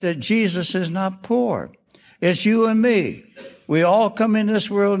that Jesus is not poor. It's you and me. We all come in this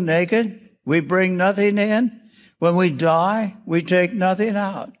world naked. We bring nothing in. When we die, we take nothing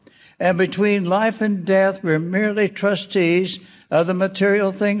out. And between life and death, we're merely trustees of the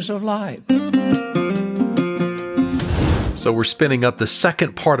material things of life. So we're spinning up the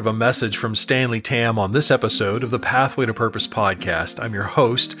second part of a message from Stanley Tam on this episode of the Pathway to Purpose podcast. I'm your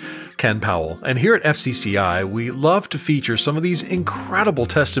host, Ken Powell. And here at FCCI, we love to feature some of these incredible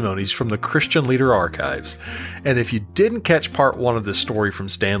testimonies from the Christian Leader Archives. And if you didn't catch part one of this story from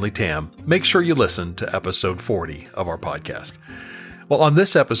Stanley Tam, make sure you listen to episode 40 of our podcast. Well, on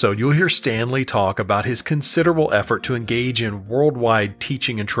this episode, you'll hear Stanley talk about his considerable effort to engage in worldwide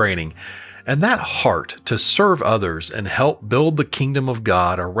teaching and training. And that heart to serve others and help build the kingdom of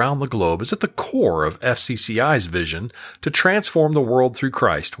God around the globe is at the core of FCCI's vision to transform the world through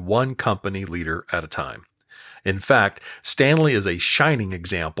Christ, one company leader at a time. In fact, Stanley is a shining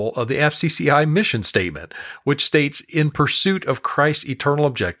example of the FCCI mission statement, which states, "In pursuit of Christ's eternal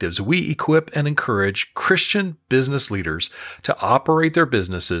objectives, we equip and encourage Christian business leaders to operate their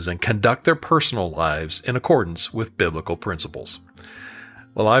businesses and conduct their personal lives in accordance with biblical principles."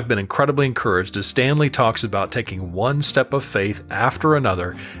 Well, I've been incredibly encouraged as Stanley talks about taking one step of faith after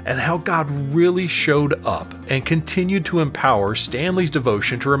another and how God really showed up and continued to empower Stanley's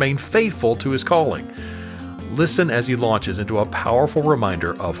devotion to remain faithful to his calling. Listen as he launches into a powerful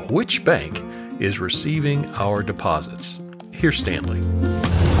reminder of which bank is receiving our deposits. Here's Stanley.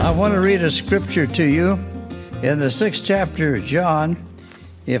 I want to read a scripture to you in the 6th chapter of John.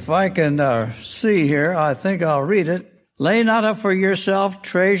 If I can see here, I think I'll read it. "Lay not up for yourself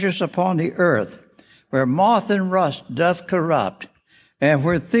treasures upon the earth, where moth and rust doth corrupt, and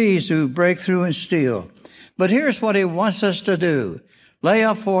where thieves who break through and steal." But here's what he wants us to do. Lay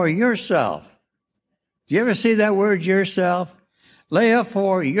up for yourself. Do you ever see that word, yourself? Lay up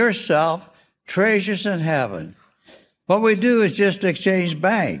for yourself treasures in heaven. What we do is just exchange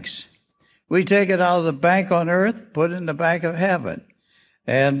banks. We take it out of the bank on earth, put it in the bank of heaven.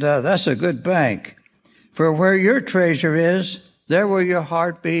 And that's a good bank. For where your treasure is, there will your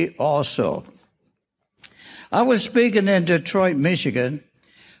heart be also. I was speaking in Detroit, Michigan.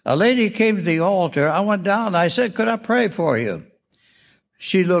 A lady came to the altar. I went down. I said, "Could I pray for you?"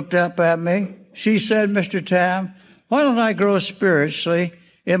 She looked up at me. She said, "Mr. Tam, why don't I grow spiritually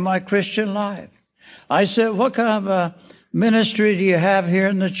in my Christian life?" I said, "What kind of ministry do you have here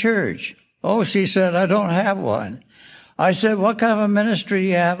in the church?" "Oh," she said, "I don't have one." I said, "What kind of a ministry do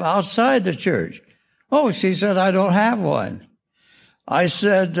you have outside the church?" "Oh," she said, "I don't have one." I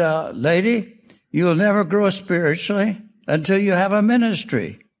said, "Lady, you'll never grow spiritually until you have a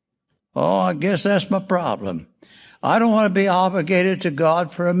ministry." "Oh, I guess that's my problem. I don't want to be obligated to God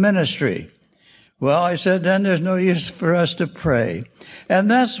for a ministry." Well, I said, then there's no use for us to pray. And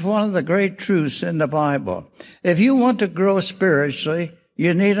that's one of the great truths in the Bible. If you want to grow spiritually,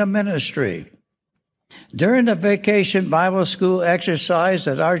 you need a ministry. During the vacation Bible school exercise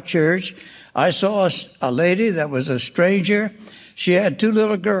at our church, I saw a lady that was a stranger. She had 2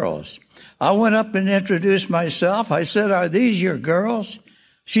 little girls. I went up and introduced myself. I said, "Are these your girls?"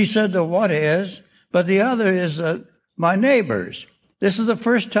 She said, "The one is, but the other is my neighbor's." This is the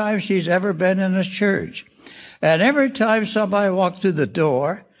first time she's ever been in a church. And every time somebody walked through the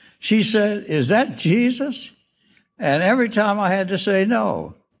door, she said, "Is that Jesus?" And every time I had to say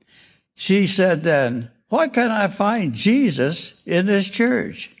no. She said then, "Why can't I find Jesus in this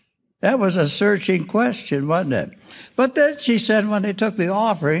church?" That was a searching question, wasn't it? But then she said when they took the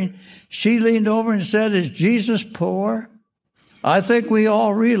offering, she leaned over and said, "Is Jesus poor?" I think we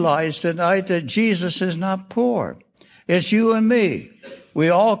all realize tonight that Jesus is not poor. It's you and me. We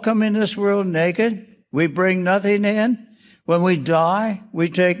all come in this world naked. We bring nothing in. When we die, we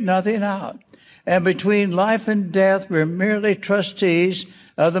take nothing out. And between life and death, we're merely trustees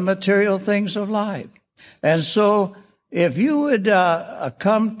of the material things of life. And so if you would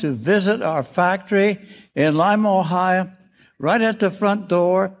come to visit our factory in Lima, Ohio, right at the front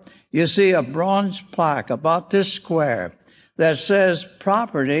door, you see a bronze plaque about this square that says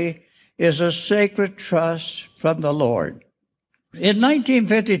property is a sacred trust from the Lord. In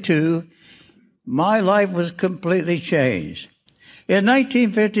 1952, my life was completely changed. In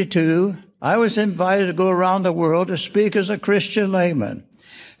 1952, I was invited to go around the world to speak as a Christian layman.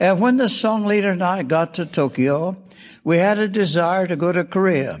 And when the song leader and I got to Tokyo, we had a desire to go to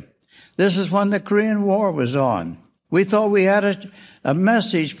Korea. This is when the Korean War was on. We thought we had a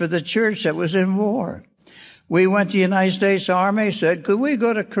message for the church that was in war. We went to the United States Army, said, "Could we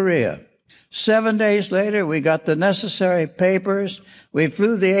go to Korea?" 7 days later, we got the necessary papers. We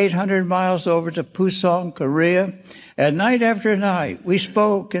flew the 800 miles over to Busan, Korea. And night after night, we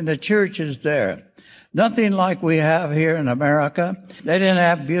spoke in the churches there. Nothing like we have here in America. They didn't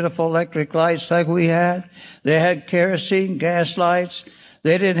have beautiful electric lights like we had. They had kerosene gas lights.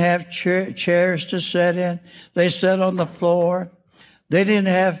 They didn't have chairs to sit in. They sat on the floor. They didn't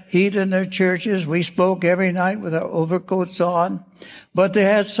have heat in their churches. We spoke every night with our overcoats on. But they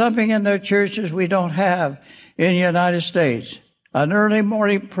had something in their churches we don't have in the United States. An early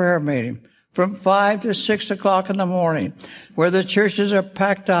morning prayer meeting from 5 to 6 o'clock in the morning, where the churches are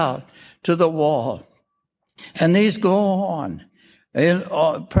packed out to the wall. And these go on in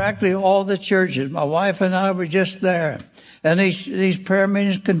practically all the churches. My wife and I were just there. And these prayer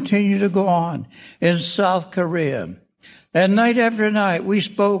meetings continue to go on in South Korea. And night after night, we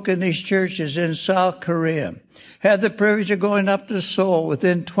spoke in these churches in South Korea. Had the privilege of going up to Seoul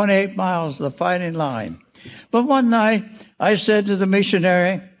within 28 miles of the fighting line. But one night, I said to the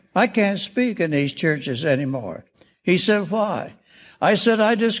missionary, I can't speak in these churches anymore. He said, why? I said,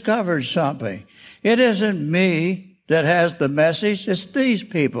 I discovered something. It isn't me that has the message. It's these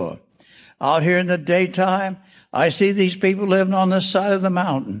people. Out here in the daytime, I see these people living on the side of the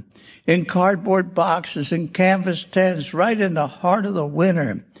mountain in cardboard boxes and canvas tents right in the heart of the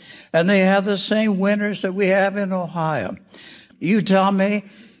winter. And they have the same winters that we have in Ohio. You tell me,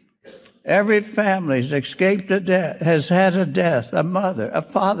 every family's escaped a death, has had a death, a mother, a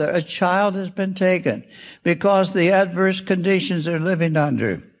father, a child has been taken because of the adverse conditions they're living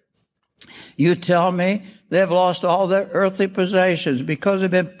under. You tell me they've lost all their earthly possessions because they've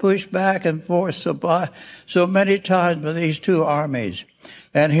been pushed back and forth so many times by these two armies.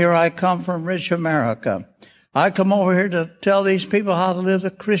 And here I come from rich America. I come over here to tell these people how to live the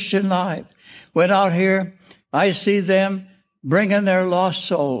Christian life. When out here, I see them bringing their lost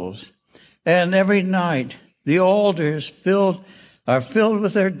souls. And every night, the altars are filled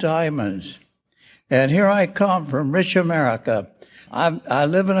with their diamonds. And here I come from rich America. I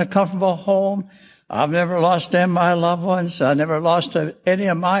live in a comfortable home. I've never lost any of my loved ones. I never lost any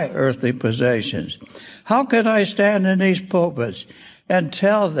of my earthly possessions. How can I stand in these pulpits and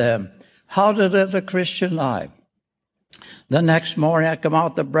tell them how to live the Christian life? The next morning, I come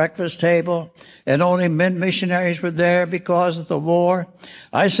out the breakfast table, and only men missionaries were there because of the war.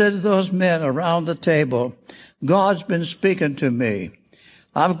 I said to those men around the table, God's been speaking to me.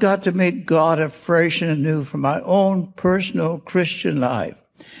 I've got to meet God afresh and anew for my own personal Christian life.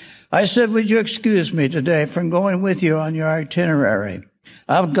 I said, would you excuse me today from going with you on your itinerary?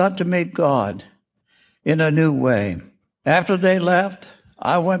 I've got to meet God in a new way. After they left,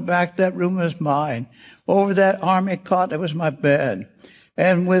 I went back to that room was mine, over that army cot that was my bed,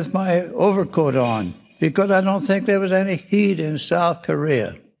 and with my overcoat on, because I don't think there was any heat in South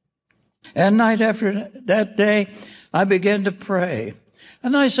Korea. And night after that day, I began to pray.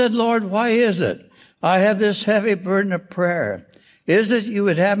 And I said, Lord, why is it I have this heavy burden of prayer? Is it you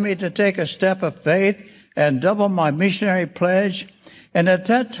would have me to take a step of faith and double my missionary pledge? And at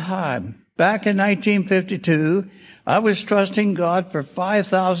that time, back in 1952, I was trusting God for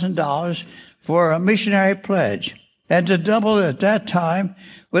 $5,000 for a missionary pledge. And to double it at that time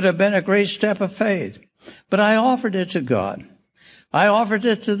would have been a great step of faith. But I offered it to God. I offered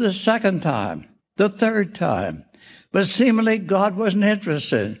it to the second time, the third time. But seemingly God wasn't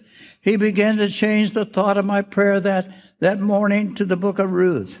interested. He began to change the thought of my prayer that morning to the book of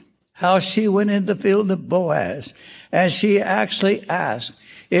Ruth, how she went in the field of Boaz, and she actually asked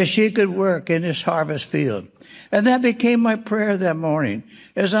if she could work in his harvest field. And that became my prayer that morning,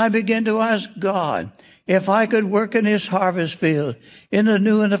 as I began to ask God if I could work in his harvest field in a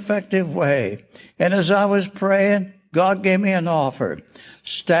new and effective way. And as I was praying, God gave me an offer.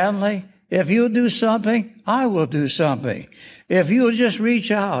 Stanley, if you'll do something, I will do something. If you'll just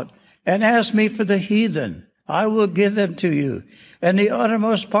reach out and ask me for the heathen, I will give them to you, and the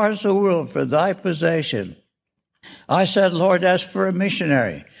uttermost parts of the world for thy possession. I said, Lord, that's for a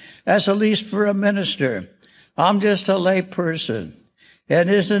missionary. That's at least for a minister. I'm just a lay person. And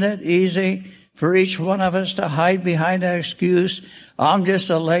isn't it easy for each one of us to hide behind that excuse? I'm just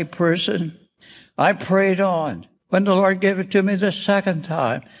a lay person. I prayed on. When the Lord gave it to me the second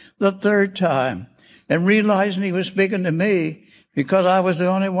time, the third time, and realizing he was speaking to me because I was the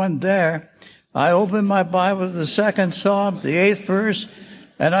only one there, I opened my Bible to the second Psalm, the 8th verse,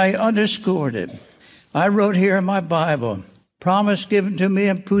 and I underscored it. I wrote here in my Bible, promise given to me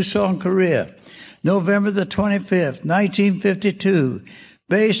in Busan, Korea, November the 25th, 1952,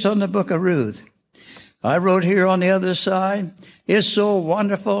 based on the book of Ruth. I wrote here on the other side, it's so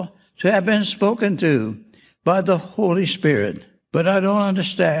wonderful to have been spoken to by the Holy Spirit, but I don't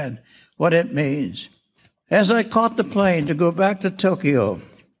understand what it means. As I caught the plane to go back to Tokyo,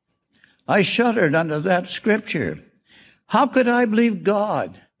 I shuddered under that scripture. How could I believe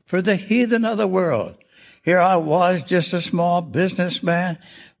God for the heathen of the world? Here I was, just a small businessman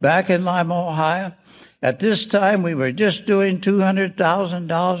back in Lima, Ohio. At this time, we were just doing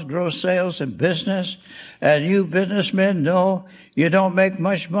 $200,000 gross sales in business. And you businessmen know you don't make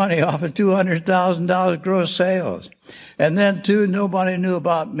much money off of $200,000 gross sales. And then, too, nobody knew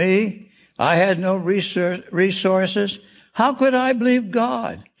about me. I had no resources. How could I believe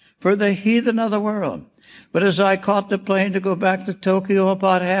God for the heathen of the world? But as I caught the plane to go back to Tokyo,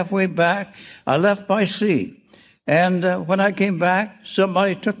 about halfway back, I left my seat. And when I came back,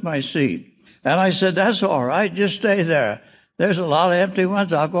 somebody took my seat. And I said, that's all right, just stay there. There's a lot of empty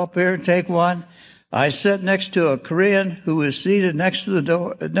ones. I'll go up here and take one. I sat next to a Korean who was seated next to the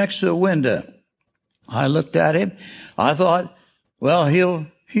door, next to the window. I looked at him. I thought, well,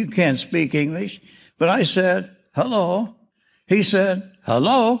 he can't speak English. But I said, hello. He said,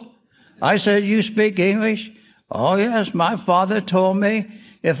 hello. I said, you speak English? Oh, yes, my father told me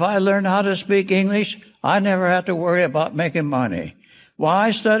if I learn how to speak English, I never have to worry about making money. Well,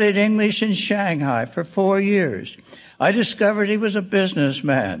 I studied English in Shanghai for 4 years. I discovered he was a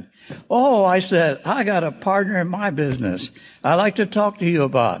businessman. Oh, I said, I got a partner in my business I'd like to talk to you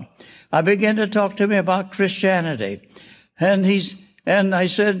about. I began to talk to him about Christianity. And he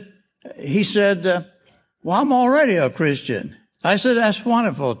said, well, I'm already a Christian. I said, that's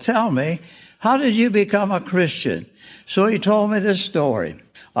wonderful. Tell me, how did you become a Christian? So he told me this story.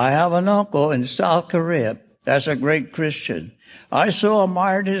 I have an uncle in South Korea that's a great Christian. I so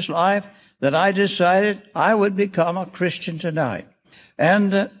admired his life that I decided I would become a Christian tonight.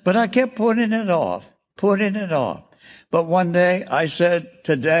 But I kept putting it off. But one day I said,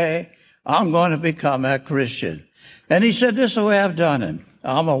 today I'm going to become a Christian. And he said, this is the way I've done it.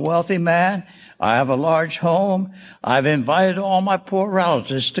 I'm a wealthy man. I have a large home. I've invited all my poor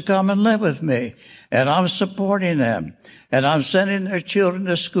relatives to come and live with me. And I'm supporting them. And I'm sending their children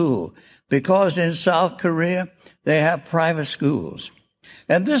to school. Because in South Korea, they have private schools.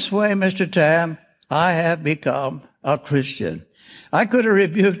 And this way, Mr. Tam, I have become a Christian. I could have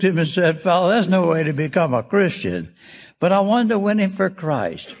rebuked him and said, fella, there's no way to become a Christian. But I wanted to win him for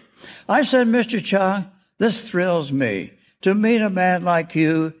Christ. I said, Mr. Chang, this thrills me to meet a man like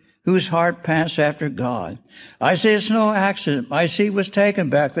you whose heart pants after God. I say it's no accident. My seat was taken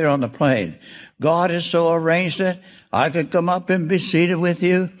back there on the plane. God has so arranged it. I could come up and be seated with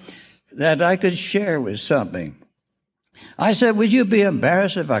you, that I could share with something. I said, would you be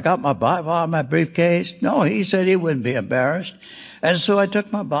embarrassed if I got my Bible out of my briefcase? No, he said he wouldn't be embarrassed. And so I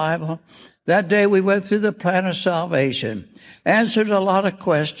took my Bible. That day we went through the plan of salvation, answered a lot of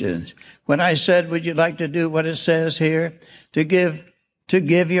questions. When I said, would you like to do what it says here? To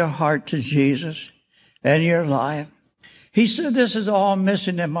give your heart to Jesus and your life. He said, this is all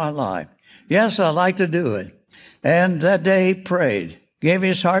missing in my life. Yes, I'd like to do it. And that day he prayed. Gave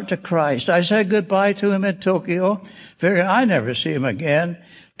his heart to Christ. I said goodbye to him in Tokyo, figuring I'd never see him again.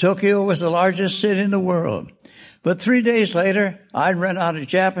 Tokyo was the largest city in the world. But 3 days later, I'd run out of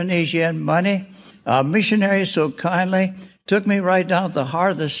Japanese yen money. A missionary so kindly took me right down to the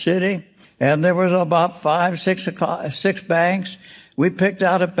heart of the city, and there was about 6 banks. We picked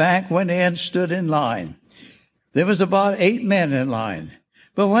out a bank, went in, stood in line. There was about 8 men in line.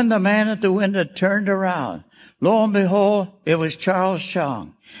 But when the man at the window turned around, lo and behold, it was Charles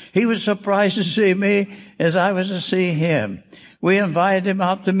Chang. He was surprised to see me as I was to see him. We invited him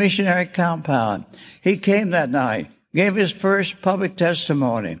out to missionary compound. He came that night, gave his first public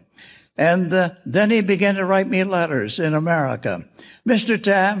testimony. And then he began to write me letters in America. Mr.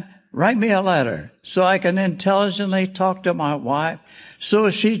 Tam, write me a letter so I can intelligently talk to my wife so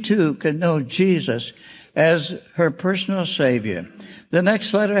she too can know Jesus as her personal Savior. The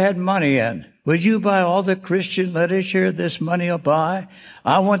next letter had money in. Would you buy all the Christian literature this money will buy?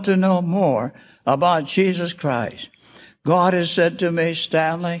 I want to know more about Jesus Christ. God has said to me,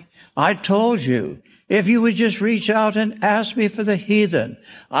 Stanley, I told you, if you would just reach out and ask me for the heathen,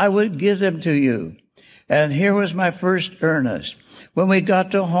 I would give them to you. And here was my first earnest. When we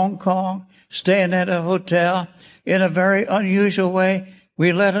got to Hong Kong, staying at a hotel, in a very unusual way,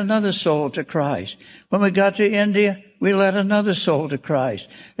 we led another soul to Christ. When we got to India, we led another soul to Christ.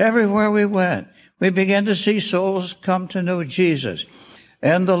 Everywhere we went, we began to see souls come to know Jesus.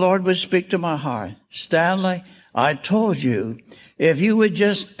 And the Lord would speak to my heart, Stanley, I told you, if you would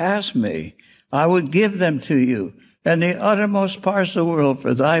just ask me, I would give them to you and the uttermost parts of the world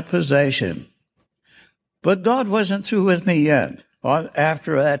for thy possession. But God wasn't through with me yet.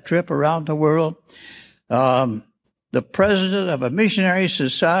 After that trip around the world, the president of a missionary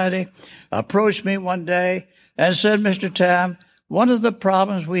society, approached me one day and said, Mr. Tam, one of the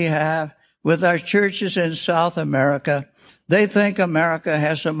problems we have with our churches in South America, they think America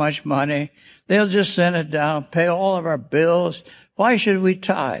has so much money, they'll just send it down, pay all of our bills. Why should we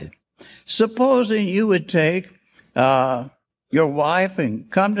tithe? Supposing you would take your wife and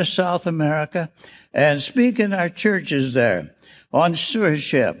come to South America and speak in our churches there on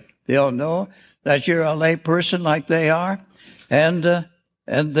stewardship. They'll know that you're a lay person like they are, and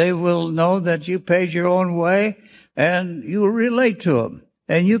they will know that you paid your own way, and you will relate to them,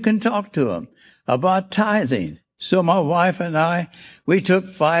 and you can talk to them about tithing. So my wife and I, we took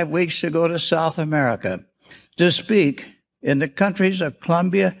 5 weeks to go to South America to speak in the countries of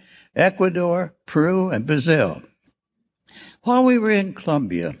Colombia, Ecuador, Peru, and Brazil. While we were in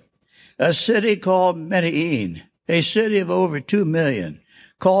Colombia, a city called Medellin, a city of over 2 million,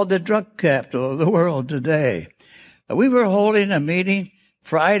 called the drug capital of the world today. We were holding a meeting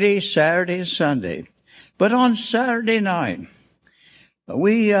Friday, Saturday, and Sunday. But on Saturday night,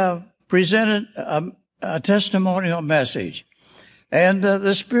 we presented a testimonial message, and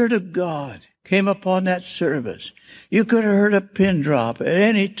the Spirit of God came upon that service. You could have heard a pin drop at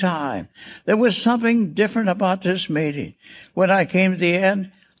any time. There was something different about this meeting. When I came to the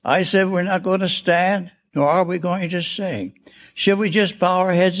end, I said, we're not going to stand, nor are we going to sing. Should we just bow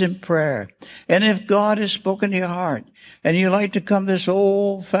our heads in prayer? And if God has spoken to your heart, and you like to come to this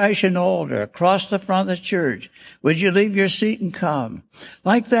old-fashioned altar across the front of the church, would you leave your seat and come?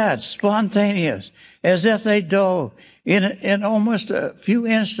 Like that, spontaneous, as if they dove. In almost a few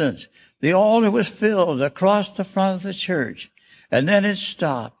instants, the altar was filled across the front of the church, and then it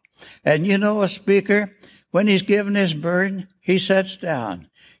stopped. And you know, a speaker, when he's given his burden, he sits down.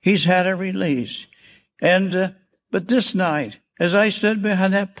 He's had a release. And but this night, as I stood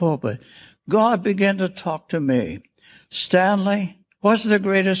behind that pulpit, God began to talk to me. Stanley, what's the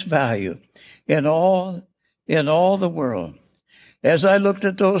greatest value in all the world? As I looked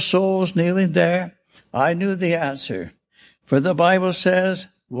at those souls kneeling there, I knew the answer. For the Bible says,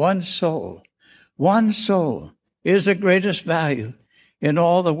 one soul is the greatest value in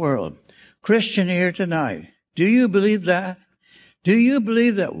all the world. Christian here tonight, do you believe that? Do you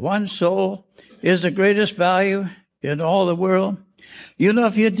believe that one soul is the greatest value in all the world? You know,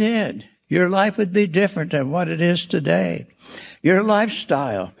 if you did, your life would be different than what it is today. Your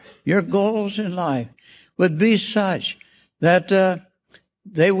lifestyle, your goals in life would be such that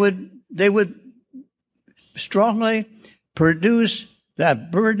they would strongly produce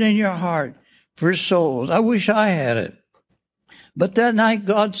that burden in your heart for souls. I wish I had it. But that night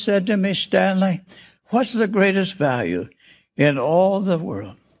God said to me, Stanley, what's the greatest value in all the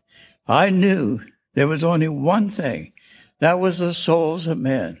world? I knew there was only one thing. That was the souls of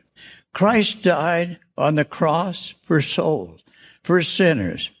men. Christ died on the cross for souls, for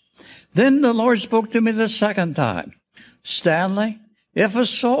sinners. Then the Lord spoke to me the second time. Stanley, if a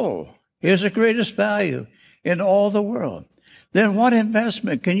soul is the greatest value in all the world, then what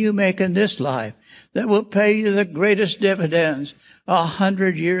investment can you make in this life that will pay you the greatest dividends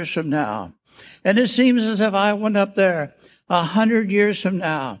 100 years from now? And it seems as if I went up there 100 years from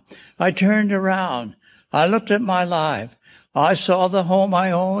now. I turned around. I looked at my life. I saw the home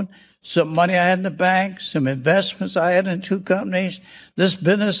I owned, some money I had in the bank, some investments I had in 2 companies, this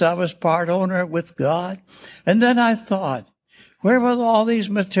business I was part owner with God. And then I thought, where will all these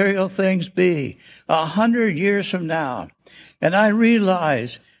material things be 100 years from now? And I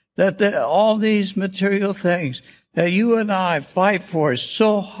realized that all these material things that you and I fight for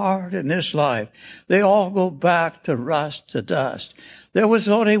so hard in this life, they all go back to rust, to dust. There was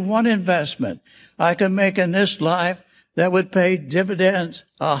only one investment I could make in this life that would pay dividends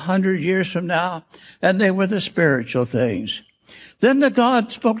 100 years from now, and they were the spiritual things. Then the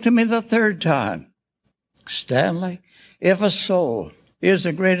God spoke to me the third time. Stanley, if a soul is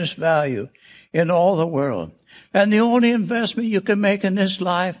the greatest value in all the world, and the only investment you can make in this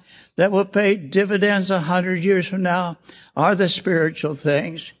life that will pay dividends 100 years from now are the spiritual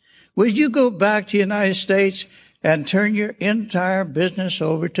things, would you go back to the United States and turn your entire business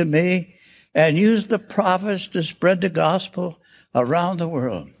over to me and use the prophets to spread the gospel around the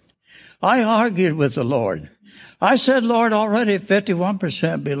world? I argued with the Lord. I said, Lord, already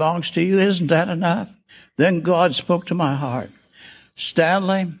 51% belongs to you. Isn't that enough? Then God spoke to my heart.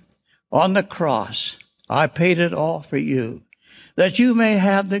 Stanley, on the cross, I paid it all for you, that you may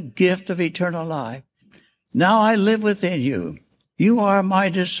have the gift of eternal life. Now I live within you. You are my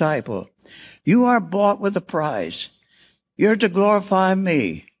disciple. You are bought with a price. You're to glorify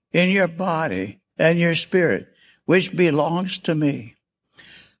me in your body and your spirit, which belongs to me.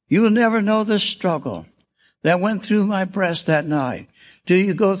 You will never know the struggle that went through my breast that night. Do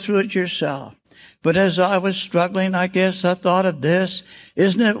you go through it yourself? But as I was struggling, I guess I thought of this.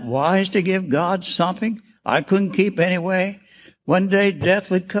 Isn't it wise to give God something I couldn't keep anyway? One day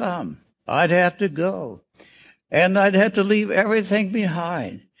death would come. I'd have to go. And I'd have to leave everything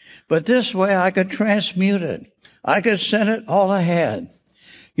behind. But this way I could transmute it. I could send it all ahead.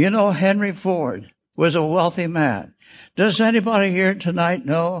 You know, Henry Ford was a wealthy man. Does anybody here tonight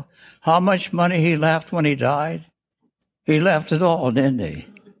know how much money he left when he died? He left it all, didn't he?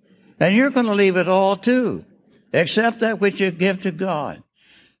 And you're going to leave it all too, except that which you give to God.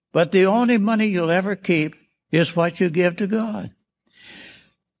 But the only money you'll ever keep is what you give to God.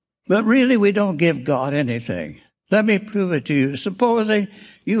 But really, we don't give God anything. Let me prove it to you. Supposing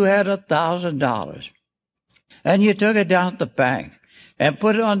you had $1,000 and you took it down to the bank and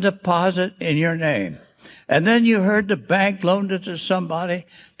put it on deposit in your name. And then you heard the bank loaned it to somebody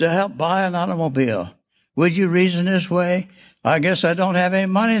to help buy an automobile. Would you reason this way? I guess I don't have any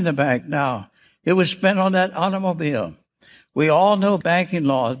money in the bank now. It was spent on that automobile. We all know banking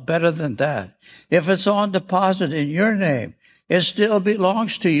law is better than that. If it's on deposit in your name, it still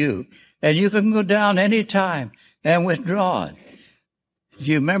belongs to you. And you can go down any time and withdraw it. Do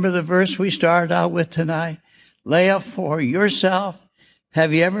you remember the verse we started out with tonight? Lay up for yourself.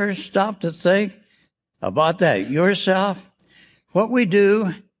 Have you ever stopped to think about that yourself? What we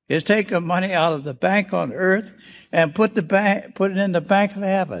do is take the money out of the bank on earth and put it in the bank of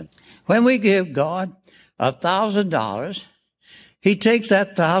heaven. When we give God $1,000, he takes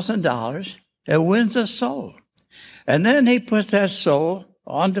that $1,000 and wins a soul. And then he puts that soul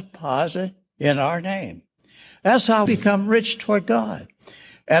on deposit in our name. That's how we become rich toward God.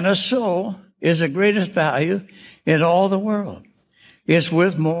 And a soul is the greatest value in all the world. It's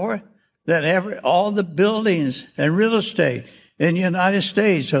worth more than all the buildings and real estate in the United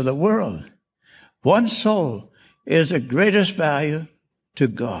States or the world. One soul is the greatest value to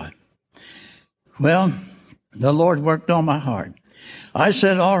God. Well, the Lord worked on my heart. I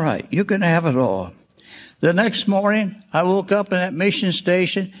said, all right, you can have it all. The next morning, I woke up in that mission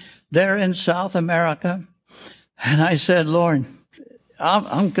station there in South America, and I said, Lord,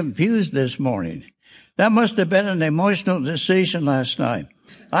 I'm confused this morning. That must have been an emotional decision last night.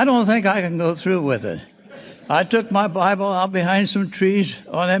 I don't think I can go through with it. I took my Bible out behind some trees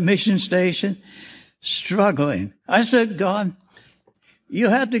on that mission station, struggling. I said, God, you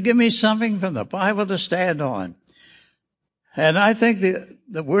have to give me something from the Bible to stand on. And I think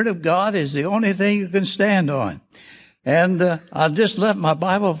the Word of God is the only thing you can stand on. And I just let my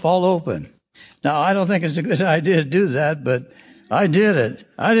Bible fall open. Now, I don't think it's a good idea to do that, but I did it.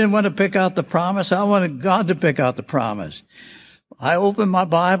 I didn't want to pick out the promise. I wanted God to pick out the promise. I opened my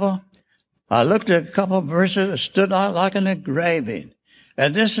Bible. I looked at a couple of verses that stood out like an engraving.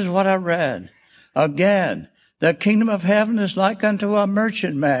 And this is what I read. Again, the kingdom of heaven is like unto a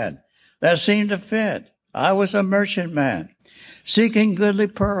merchant man that seemed to fit. I was a merchant man, seeking goodly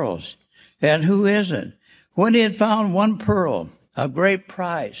pearls. And who isn't? When he had found one pearl, a great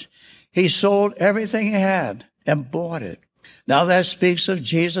price, he sold everything he had and bought it. Now that speaks of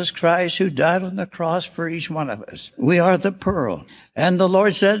Jesus Christ who died on the cross for each one of us. We are the pearl. And the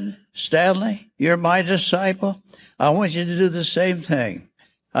Lord said, Stanley, you're my disciple. I want you to do the same thing.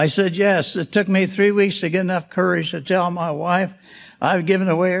 I said, yes. It took me 3 weeks to get enough courage to tell my wife I've given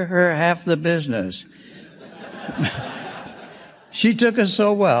away her half the business. She took it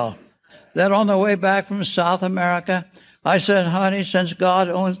so well that on the way back from South America, I said, honey, since God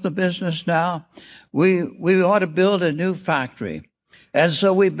owns the business now, we ought to build a new factory. And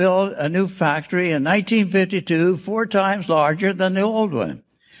so we built a new factory in 1952, 4 times larger than the old one.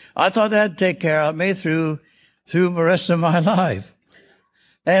 I thought that'd take care of me through the rest of my life.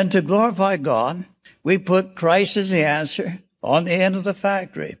 And to glorify God, we put Christ as the answer on the end of the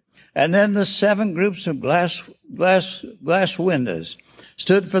factory. And then the 7 groups of glass windows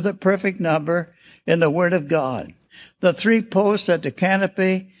stood for the perfect number in the Word of God. The 3 posts at the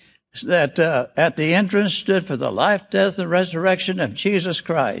canopy that at the entrance stood for the life, death, and resurrection of Jesus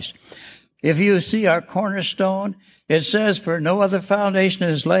Christ. If you see our cornerstone, it says, for no other foundation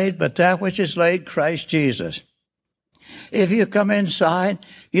is laid but that which is laid, Christ Jesus. If you come inside,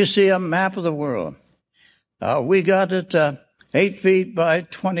 you see a map of the world. We got it 8 feet by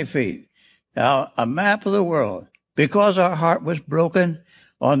 20 feet. A map of the world. Because our heart was broken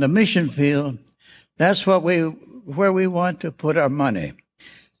on the mission field, that's where we want to put our money.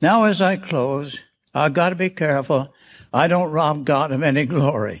 Now, as I close, I've got to be careful I don't rob God of any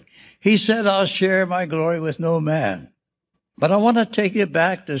glory. He said, I'll share my glory with no man. But I want to take you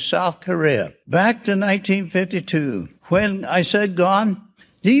back to South Korea, back to 1952, when I said, God,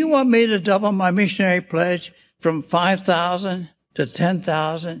 Do you want me to double my missionary pledge from 5,000 to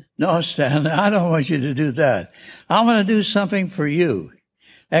 10,000? No, Stanley, I don't want you to do that. I want to do something for you.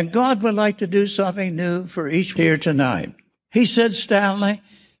 And God would like to do something new for each here tonight. He said, Stanley,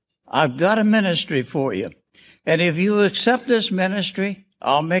 I've got a ministry for you. And if you accept this ministry,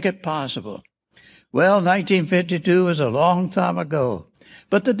 I'll make it possible. Well, 1952 was a long time ago.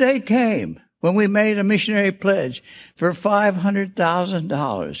 But the day came when we made a missionary pledge for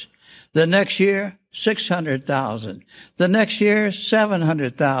 $500,000. The next year, $600,000. The next year,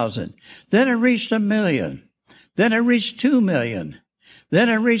 $700,000. Then it reached $1 million. Then it reached $2 million. Then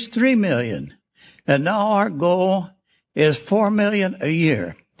it reached $3 million. And now our goal is $4 million a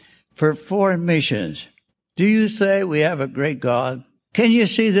year for foreign missions. Do you say we have a great God? Can you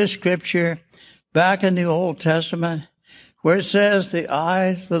see this scripture back in the Old Testament where it says the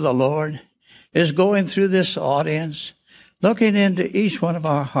eyes of the Lord is going through this audience, looking into each one of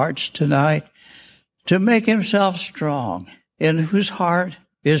our hearts tonight to make himself strong, in whose heart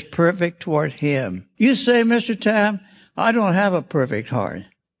is perfect toward him? You say, Mr. Tam, I don't have a perfect heart.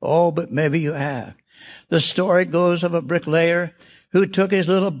 Oh, but maybe you have. The story goes of a bricklayer who took his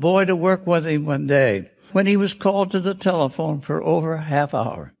little boy to work with him one day when he was called to the telephone for over a half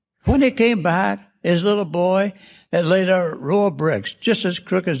hour. When he came back, his little boy had laid a row of bricks just as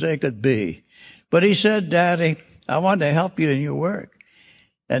crooked as they could be. But he said, Daddy, I want to help you in your work.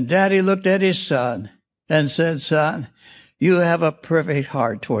 And Daddy looked at his son and said, Son, you have a perfect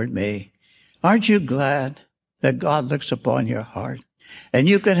heart toward me. Aren't you glad that God looks upon your heart? And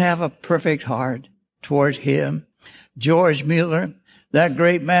you can have a perfect heart toward him. George Mueller, that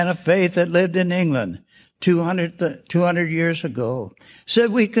great man of faith that lived in England 200 years ago,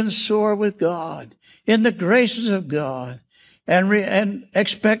 said we can soar with God in the graces of God and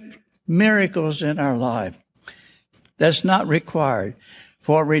expect miracles in our life. That's not required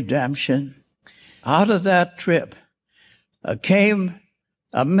for redemption. Out of that trip came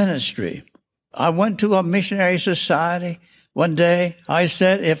a ministry. I went to a missionary society one day. I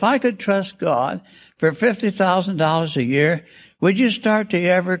said, if I could trust God for $50,000 a year, would you start the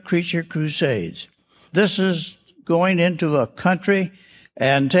Ever Creature Crusades? This is going into a country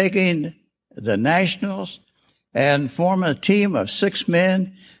and taking the nationals and form a team of 6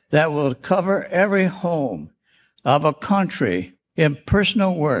 men that will cover every home of a country in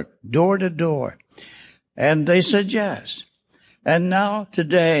personal work, door to door. And they said yes. And now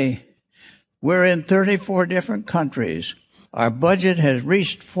today, we're in 34 different countries. Our budget has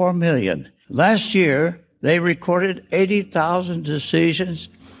reached $4 million. Last year, they recorded 80,000 decisions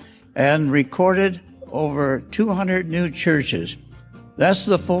and recorded over 200 new churches. That's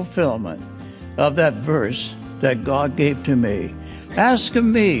the fulfillment of that verse that God gave to me. Ask of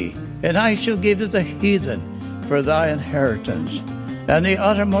me, and I shall give to the heathen for thy inheritance, and the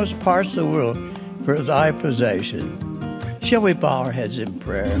uttermost parts of the world for thy possession. Shall we bow our heads in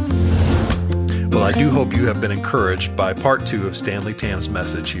prayer? Well, I do hope you have been encouraged by part 2 of Stanley Tam's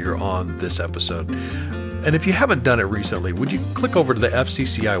message here on this episode. And if you haven't done it recently, would you click over to the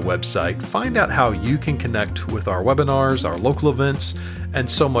FCCI website, find out how you can connect with our webinars, our local events, and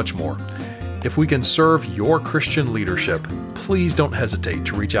so much more. If we can serve your Christian leadership, please don't hesitate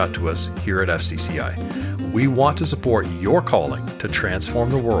to reach out to us here at FCCI. We want to support your calling to transform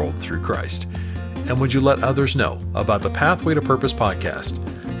the world through Christ. And would you let others know about the Pathway to Purpose podcast?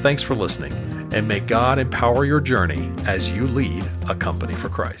 Thanks for listening, and may God empower your journey as you lead a company for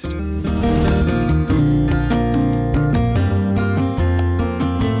Christ.